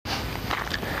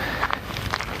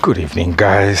Good evening,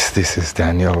 guys. This is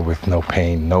Daniel with No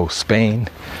Pain, No Spain,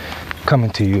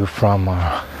 coming to you from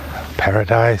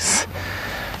paradise.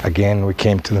 Again, we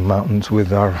came to the mountains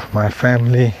with my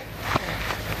family,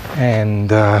 and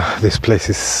this place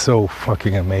is so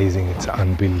fucking amazing. It's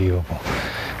unbelievable.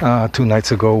 2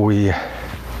 nights ago,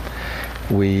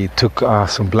 we took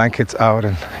some blankets out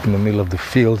in the middle of the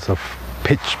fields of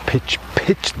pitch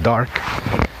dark,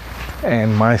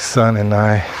 and my son and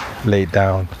I laid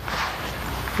down,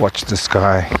 watched the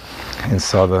sky, and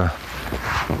saw the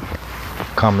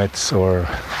comets, or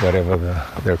whatever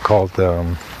they're called, the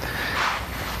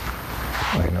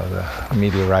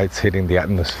meteorites hitting the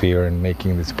atmosphere and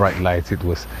making this bright light. It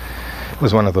was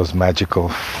one of those magical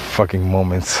fucking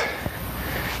moments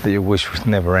that you wish would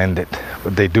never ended,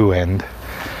 but they do end.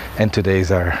 And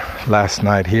today's our last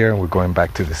night here. We're going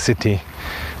back to the city.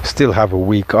 Still have a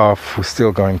week off. We're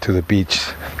still going to the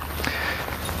beach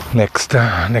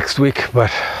next week,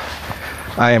 but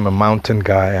I am a mountain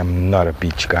guy. I'm not a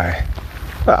beach guy.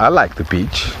 I like the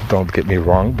beach, don't get me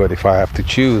wrong, but if I have to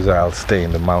choose, I'll stay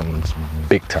in the mountains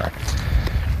big time.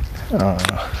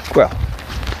 Well,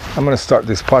 I'm gonna start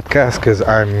this podcast because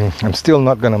I'm still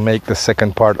not gonna make the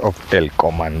second part of El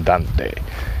Comandante,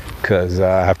 because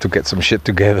I have to get some shit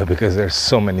together, because there's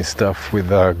so many stuff with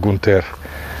Gunther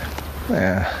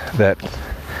that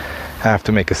I have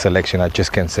to make a selection. I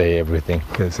just can't say everything,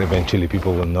 because eventually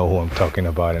people will know who I'm talking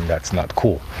about, and that's not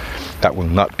cool. That will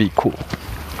not be cool.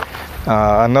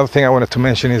 Another thing I wanted to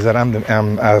mention is that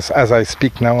as I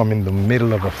speak now, I'm in the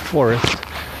middle of a forest,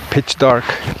 pitch dark.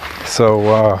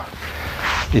 So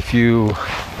if you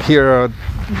hear a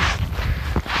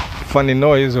funny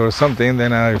noise or something,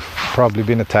 then I've probably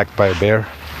been attacked by a bear.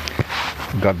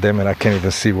 God damn it, I can't even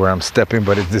see where I'm stepping,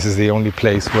 but this is the only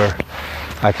place where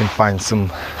I can find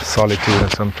some solitude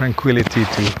and some tranquility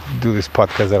to do this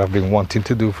podcast that I've been wanting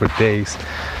to do for days.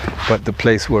 But the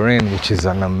place we're in, which is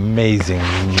an amazing,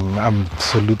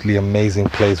 absolutely amazing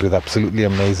place with absolutely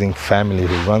amazing family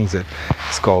who runs it,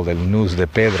 it's called El Nus de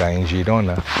Pedra in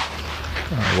Girona.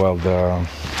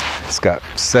 It's got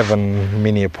 7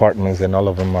 mini apartments, and all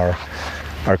of them are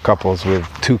couples with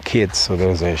 2 kids, so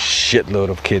there's a shitload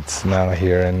of kids now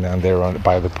here, and they're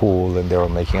by the pool, and they're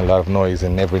making a lot of noise,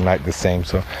 and every night the same.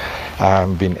 So I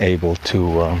haven't been able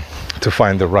to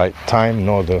find the right time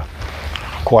nor the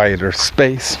quieter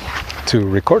space to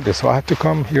record this, so I had to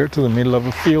come here to the middle of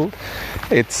a field.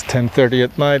 It's 10:30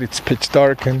 at night, it's pitch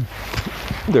dark, and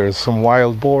there's some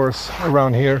wild boars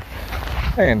around here,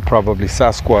 and probably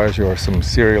Sasquatch or some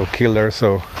serial killer.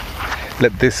 So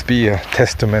let this be a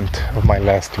testament of my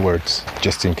last words,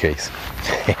 just in case.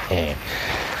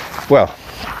 Well,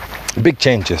 big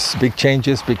changes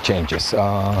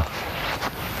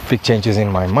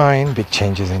in my mind, big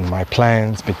changes in my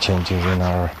plans, big changes in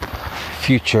our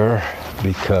future,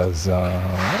 because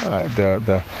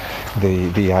the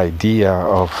idea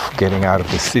of getting out of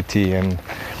the city and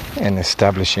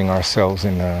establishing ourselves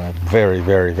in a very,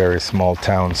 very, very small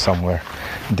town somewhere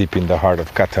deep in the heart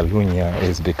of Catalonia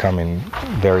is becoming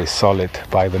very solid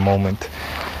by the moment.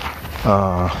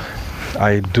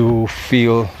 I do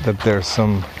feel that there's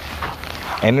some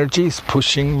energies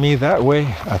pushing me that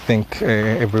way. I think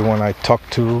everyone I talk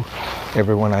to,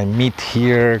 everyone I meet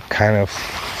here, kind of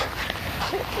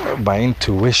by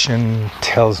intuition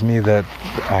tells me that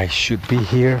I should be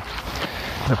here.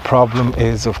 The problem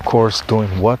is, of course,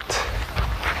 doing what?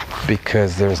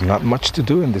 Because there's not much to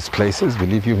do in these places,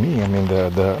 believe you me. I mean,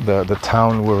 the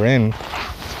town we're in,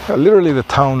 literally the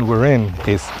town we're in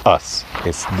is us.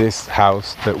 It's this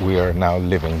house that we are now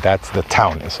living. That's the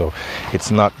town. So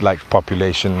it's not like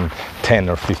population 10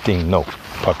 or 15. No,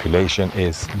 population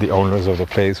is the owners of the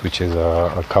place, which is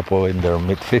a couple in their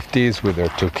mid-50s with their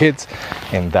 2 kids,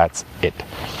 and that's it.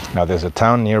 Now there's a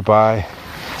town nearby.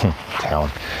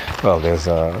 Well, there's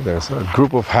a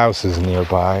group of houses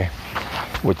nearby,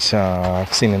 which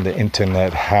I've seen in the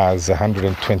internet has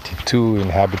 122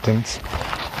 inhabitants,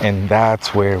 and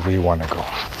that's where we want to go,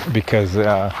 because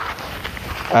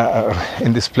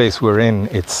in this place we're in,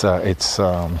 it's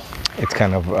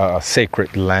kind of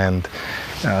sacred land.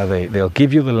 They'll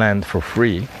give you the land for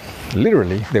free.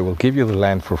 Literally, they will give you the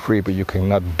land for free, but you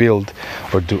cannot build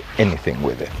or do anything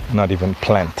with it, not even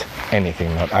plant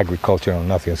anything, not agriculture or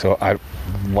nothing. So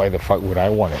why the fuck would I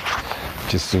want it?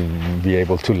 Just to be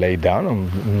able to lay down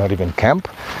and not even camp.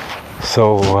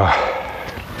 So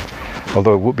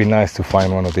although it would be nice to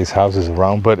find one of these houses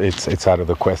around, but it's out of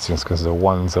the questions, because the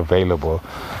ones available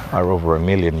are over €1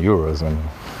 million, and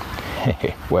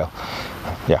well,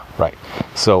 yeah, right.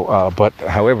 So but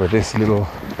however, this little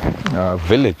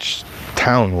village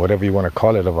town, whatever you want to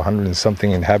call it, of 100 and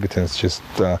something inhabitants, just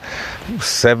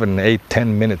 7, 8,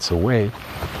 10 minutes away,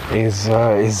 is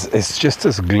just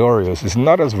as glorious. It's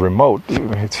not as remote.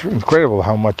 It's incredible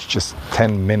how much just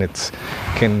 10 minutes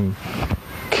can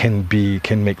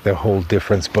make the whole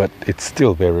difference, but it's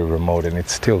still very remote, and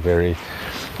it's still very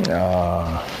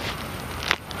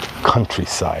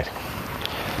countryside,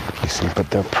 you see. But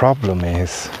the problem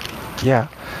is,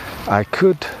 I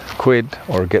could quit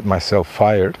or get myself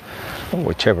fired,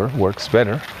 whichever works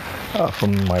better,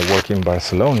 from my work in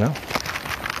Barcelona.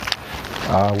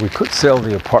 We could sell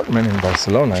the apartment in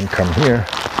Barcelona and come here,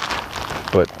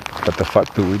 but the fuck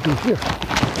do we do here?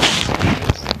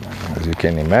 As you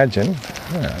can imagine,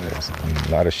 there's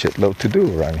not a shitload to do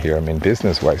around here. I mean,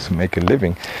 business-wise, to make a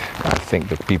living, I think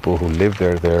the people who live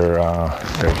there, they're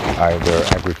either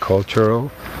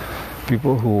agricultural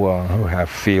people who have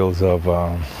fields of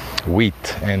wheat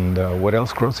and what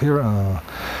else grows here?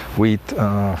 Wheat,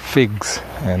 figs,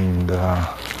 and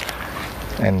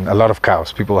a lot of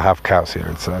cows. People have cows here.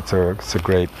 It's a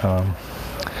great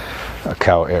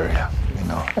cow area.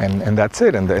 And that's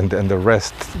it. And the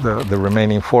rest, the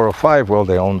remaining 4 or 5, well,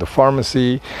 they own the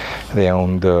pharmacy, they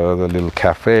own the little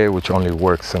cafe, which only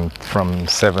works from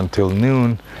 7 till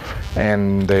noon,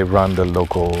 and they run the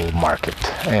local market,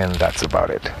 and that's about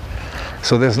it.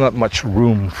 So there's not much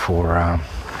room for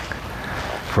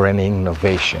any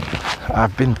innovation.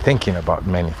 I've been thinking about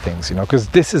many things, because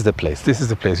this is the place.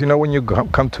 When you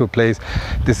come to a place,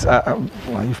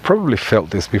 you've probably felt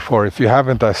this before. If you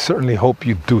haven't, I certainly hope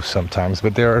you do sometimes.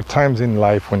 But there are times in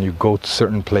life when you go to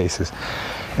certain places,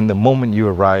 and the moment you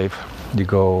arrive, you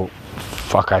go,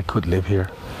 fuck, I could live here.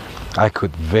 I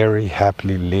could very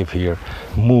happily live here,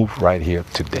 move right here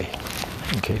today.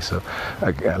 Okay, so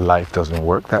life doesn't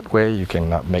work that way. You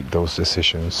cannot make those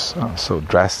decisions so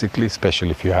drastically, especially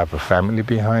if you have a family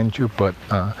behind you. But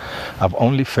I've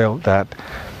only felt that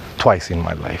twice in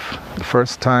my life. The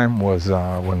first time was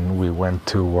when we went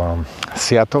to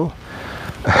Seattle,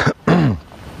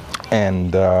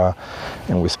 and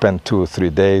we spent 2 or 3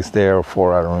 days there, or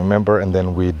 4, I don't remember, and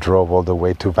then we drove all the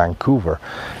way to Vancouver.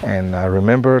 And I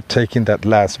remember taking that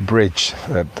last bridge,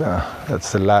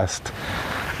 that's the last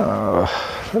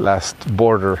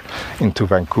border into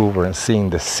Vancouver, and seeing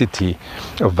the city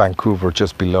of Vancouver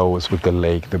just below us with the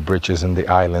lake, the bridges, and the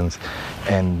islands.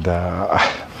 And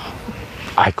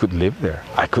I could live there.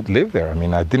 I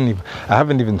mean, I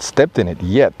haven't even stepped in it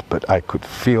yet, but I could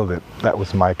feel that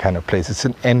was my kind of place. It's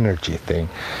an energy thing.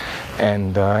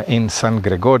 And in San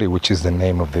Gregorio, which is the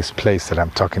name of this place that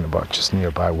I'm talking about, just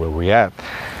nearby where we're at,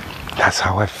 that's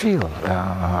how I feel.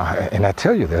 And I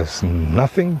tell you, there's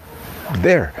nothing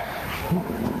there.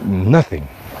 Nothing.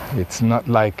 It's not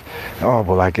like, oh,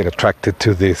 well, I get attracted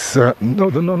to this.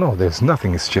 No. There's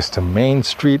nothing. It's just a main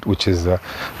street, which is the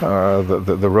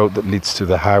road that leads to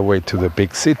the highway to the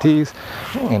big cities.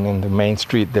 And in the main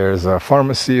street, there's a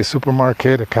pharmacy, a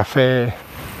supermarket, a cafe.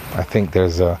 I think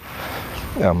there's a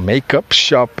makeup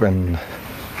shop, and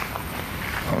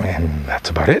that's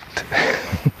about it.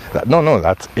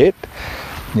 That's it.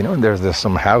 There's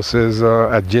some houses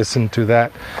adjacent to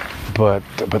that. But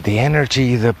the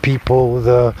energy, the people,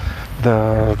 the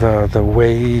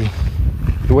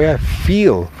way I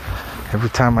feel every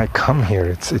time I come here,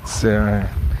 it's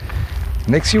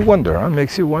makes you wonder.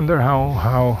 Makes you wonder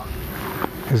how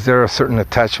is there a certain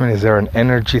attachment? Is there an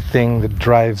energy thing that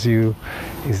drives you?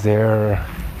 Is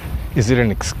it an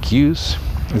excuse?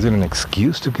 Is it an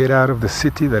excuse to get out of the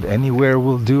city that anywhere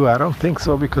will do? I don't think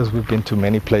so, because we've been to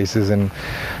many places, and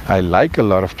I like a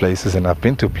lot of places, and I've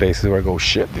been to places where I go,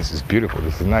 shit, this is beautiful,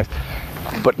 this is nice.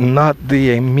 But not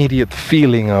the immediate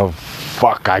feeling of,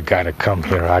 fuck, I gotta come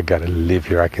here, I gotta live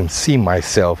here. I can see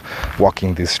myself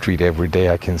walking this street every day.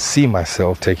 I can see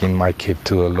myself taking my kid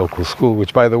to a local school,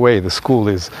 which, by the way, the school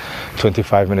is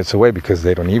 25 minutes away because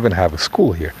they don't even have a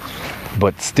school here.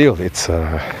 But still, it's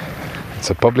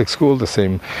a public school, the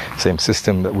same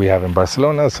system that we have in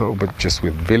Barcelona, but just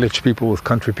with village people, with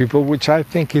country people, which I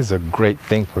think is a great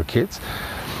thing for kids.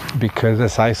 Because,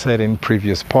 as I said in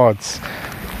previous podcasts,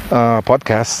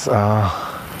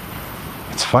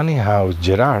 it's funny how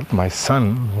Gerard, my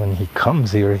son, when he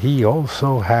comes here, he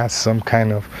also has some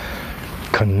kind of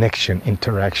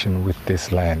interaction with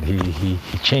this land. He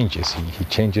changes. He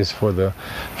changes for the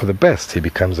best. He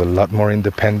becomes a lot more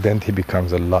independent. He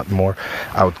becomes a lot more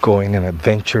outgoing and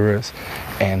adventurous.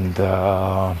 And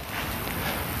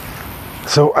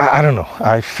so I don't know.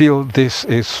 I feel this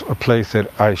is a place that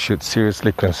I should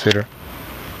seriously consider.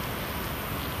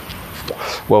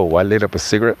 Whoa! I lit up a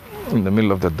cigarette. in the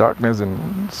middle of the darkness,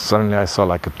 and suddenly I saw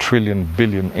like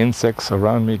 1,000,000,000,000,000 insects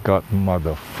around me. God,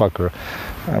 motherfucker.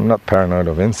 I'm not paranoid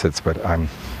of insects, but I'm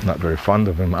not very fond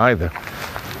of them either.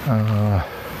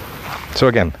 So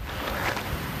again,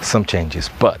 some changes.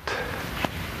 But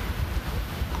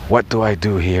what do I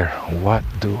do here? What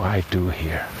do I do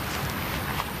here?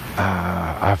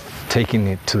 I've taken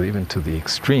it even to the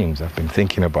extremes. I've been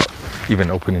thinking about even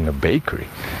opening a bakery,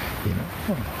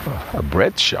 a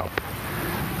bread shop.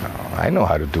 I know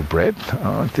how to do bread.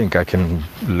 I think I can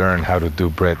learn how to do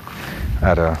bread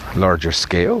at a larger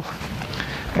scale.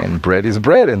 And bread is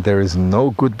bread, and there is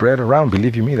no good bread around.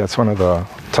 Believe you me, that's one of the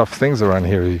tough things around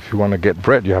here. If you want to get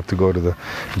bread, you have to go to the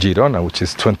Girona, which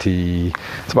is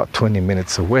it's about 20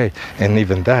 minutes away. And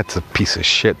even that's a piece of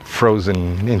shit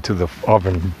frozen into the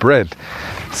oven bread.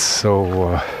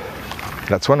 So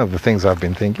that's one of the things I've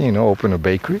been thinking, open a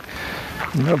bakery.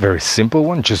 A very simple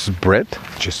one, just bread,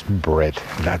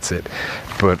 that's it.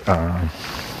 But a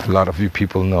lot of you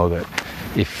people know that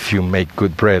if you make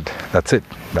good bread, that's it.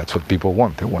 That's what people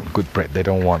want. They want good bread. They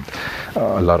don't want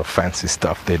a lot of fancy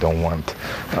stuff. They don't want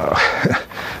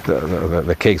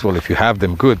the cakes. Well, if you have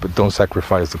them, good, but don't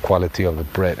sacrifice the quality of the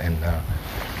bread. And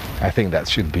I think that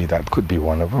could be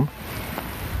one of them.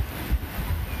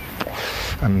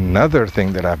 Another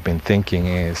thing that I've been thinking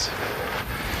is,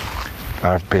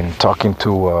 I've been talking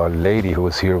to a lady who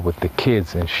was here with the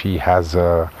kids, and she has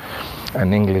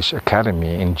an English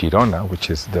academy in Girona, which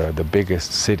is the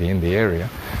biggest city in the area.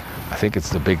 I think it's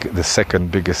the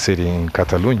second biggest city in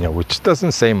Catalonia, which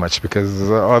doesn't say much because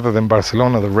other than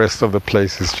Barcelona, the rest of the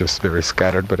place is just very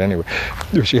scattered. But anyway,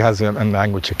 she has a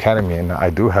language academy, and I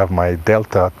do have my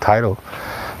Delta title,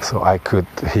 so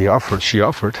she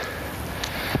offered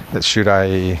that should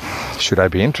I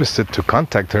be interested to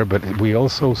contact her. But we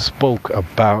also spoke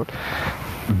about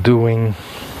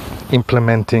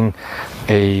implementing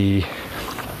a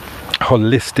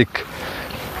holistic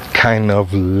kind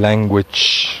of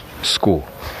language school,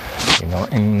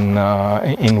 in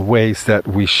ways that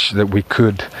we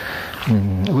could.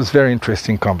 It was a very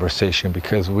interesting conversation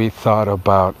because we thought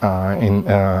about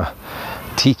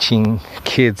teaching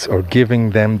kids or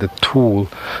giving them the tool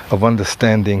of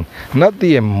understanding not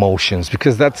the emotions,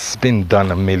 because that's been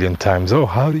done a million times. Oh,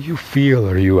 how do you feel?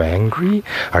 Are you angry?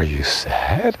 Are you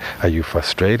sad? Are you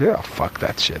frustrated? Oh, fuck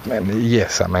that shit, man.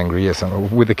 Yes, I'm angry. Yes, I'm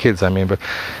with the kids, but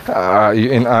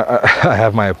I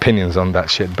have my opinions on that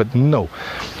shit. But no,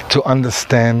 to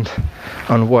understand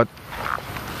on what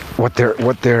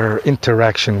their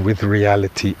interaction with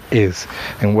reality is,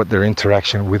 and what their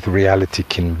interaction with reality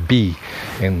can be,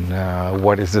 and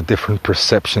what is the different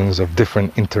perceptions of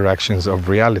different interactions of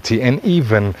reality, and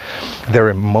even their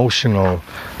emotional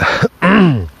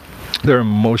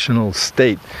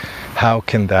state. How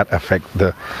can that affect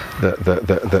the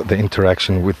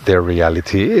interaction with their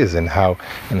reality is, and how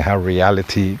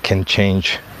reality can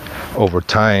change over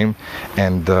time,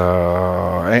 and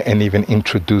even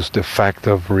introduce the fact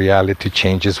of reality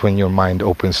changes when your mind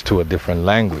opens to a different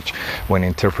language, when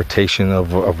interpretation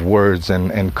of words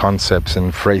and concepts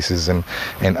and phrases and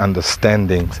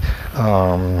understandings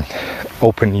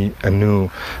open a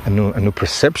new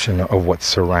perception of what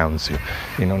surrounds you.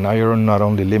 Now you're not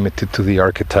only limited to the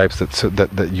archetypes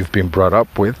that you've been brought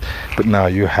up with, but now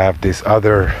you have this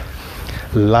other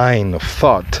line of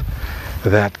thought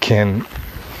that can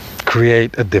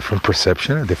create a different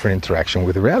perception, a different interaction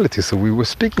with reality. So we were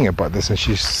speaking about this, and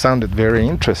she sounded very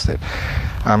interested.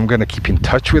 I'm gonna keep in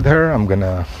touch with her. I'm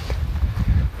gonna,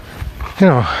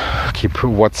 keep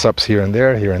WhatsApps here and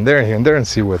there, and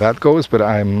see where that goes. But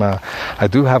I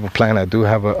do have a plan. I do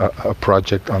have a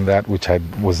project on that, which I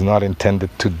was not intended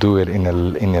to do it in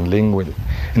an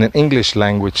English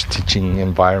language teaching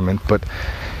environment, but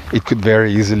it could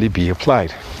very easily be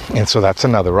applied. And so that's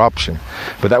another option,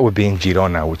 but that would be in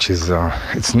Girona, which is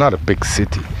it's not a big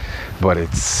city, but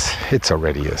it's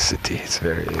already a city. It's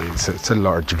a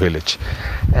large village,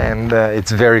 and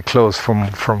it's very close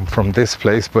from this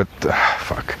place. But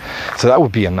fuck, so that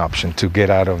would be an option, to get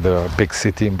out of the big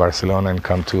city in Barcelona and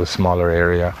come to a smaller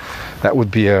area. That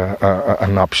would be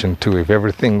an option too, if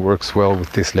everything works well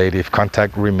with this lady, if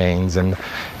contact remains, and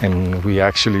we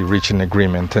actually reach an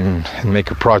agreement and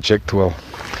make a project. Well,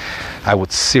 I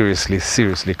would seriously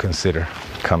consider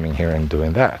coming here and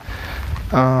doing that.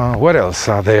 What else?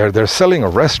 They're selling a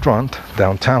restaurant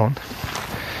downtown,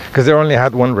 because they only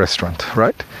had one restaurant,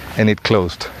 right? And it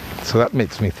closed. So that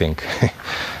makes me think.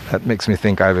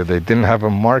 Either they didn't have a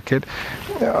market,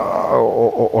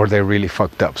 or they really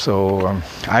fucked up. So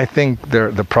I think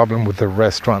the problem with the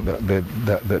restaurant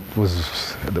that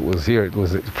was here,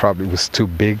 it probably was too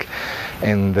big,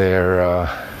 and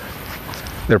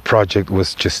their their project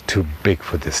was just too big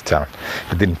for this town.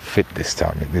 It didn't fit this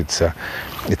town.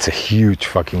 It's a huge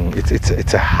fucking,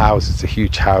 it's a house. It's a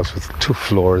huge house with 2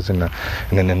 floors and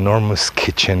an enormous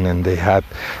kitchen, and they had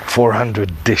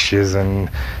 400 dishes, and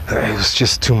it was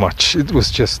just too much. It was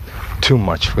just too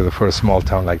much for a small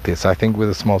town like this. I think with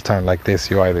a small town like this,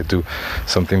 you either do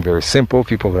something very simple,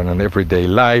 people in an everyday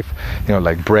life,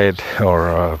 like bread or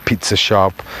a pizza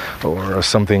shop or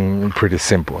something pretty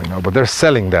simple, but they're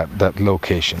selling that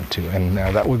location too, and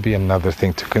that would be another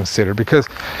thing to consider. Because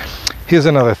here's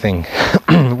another thing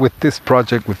with this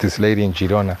project, with this lady in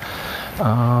Girona,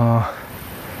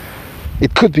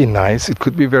 it could be nice, it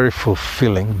could be very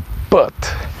fulfilling, but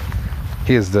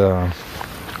here's the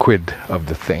quid of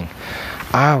the thing.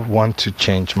 I want to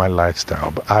change my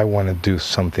lifestyle, but I want to do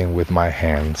something with my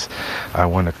hands. I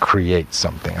want to create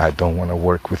something. I don't want to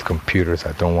work with computers.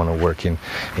 I don't want to work in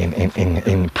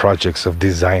projects of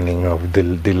designing, of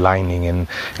delining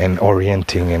and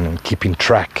orienting and keeping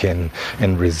track and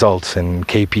results and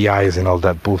KPIs and all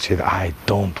that bullshit. I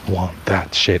don't want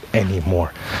that shit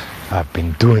anymore. I've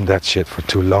been doing that shit for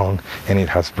too long, and it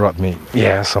has brought me,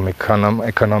 some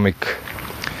economic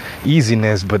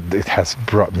easiness, but it has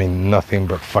brought me nothing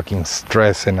but fucking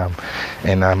stress, and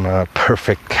I'm a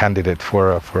perfect candidate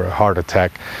for a heart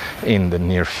attack in the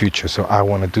near future. So I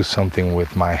want to do something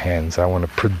with my hands. I want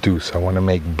to produce. I want to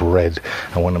make bread.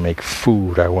 I want to make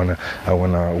food. I want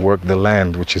to work the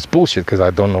land, which is bullshit because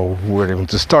I don't know where even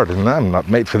to start, and I'm not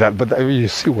made for that. But you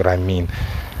see what I mean.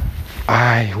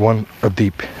 I want a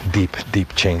deep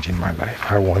change in my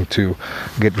life. I want to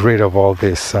get rid of all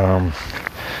this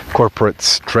corporate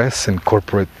stress and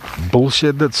corporate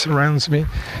bullshit that surrounds me,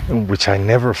 which I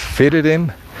never fitted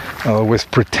in. I always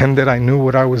pretended I knew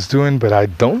what I was doing, but I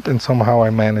don't, and somehow I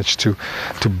managed to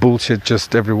bullshit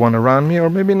just everyone around me. Or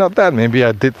maybe not that, maybe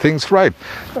I did things right,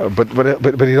 but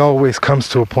it always comes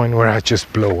to a point where I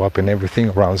just blow up and everything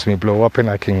around me blow up, and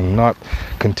I cannot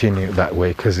continue that way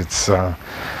because it's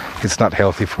not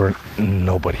healthy for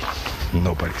nobody.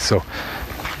 So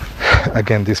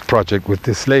again, this project with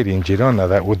this lady in Girona,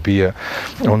 that would be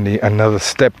only another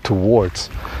step towards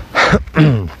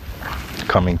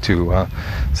coming to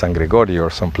San Gregorio or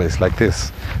someplace like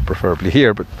this, preferably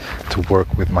here, but to work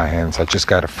with my hands. I just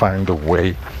gotta find a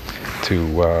way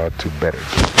to better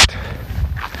do it.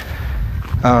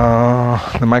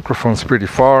 The microphone's pretty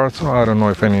far, so I don't know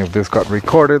if any of this got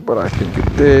recorded, but I think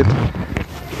it did.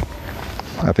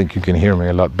 I think you can hear me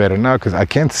a lot better now because I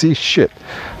can't see shit.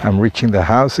 I'm reaching the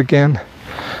house again.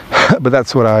 But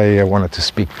that's what I wanted to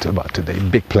speak about today.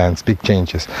 Big plans, big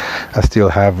changes. I still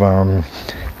have a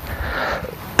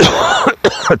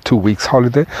 2 weeks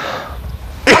holiday,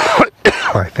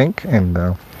 I think. And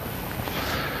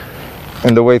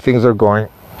the way things are going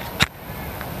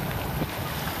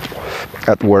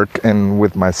at work and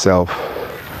with myself,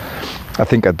 I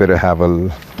think I'd better have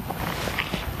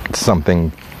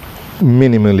something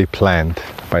minimally planned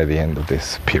by the end of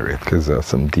this period, because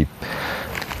some deep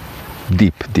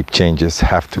changes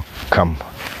have to come.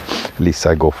 At least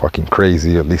I go fucking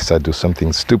crazy, at least I do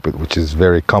something stupid, which is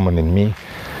very common in me,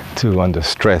 to under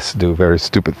stress do very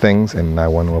stupid things, and I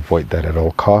want to avoid that at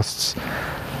all costs.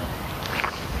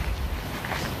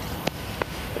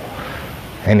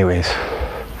 Anyways,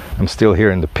 I'm still here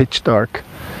in the pitch dark.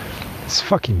 It's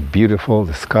fucking beautiful,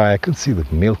 the sky. I can see the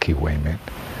Milky Way, man.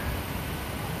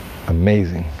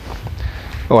 Amazing.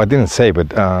 Oh, I didn't say,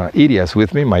 but Iria's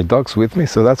with me, my dog's with me,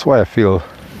 so that's why I feel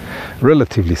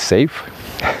relatively safe.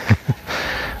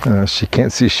 She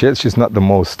can't see shit. She's not the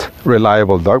most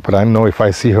reliable dog, but I know if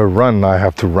I see her run, I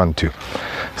have to run too.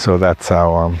 So that's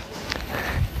how.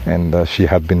 And she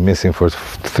had been missing for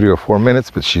 3 or 4 minutes,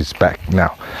 but she's back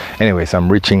now. Anyways, I'm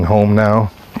reaching home now.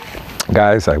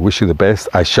 Guys, I wish you the best.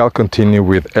 I shall continue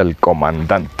with El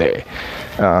Comandante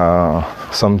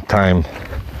sometime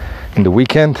in the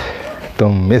weekend.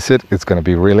 Don't miss it. It's going to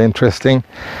be really interesting.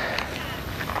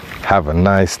 Have a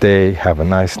nice day. Have a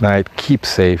nice night. Keep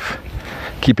safe.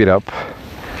 Keep it up.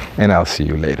 And I'll see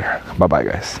you later. Bye-bye,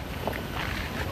 guys.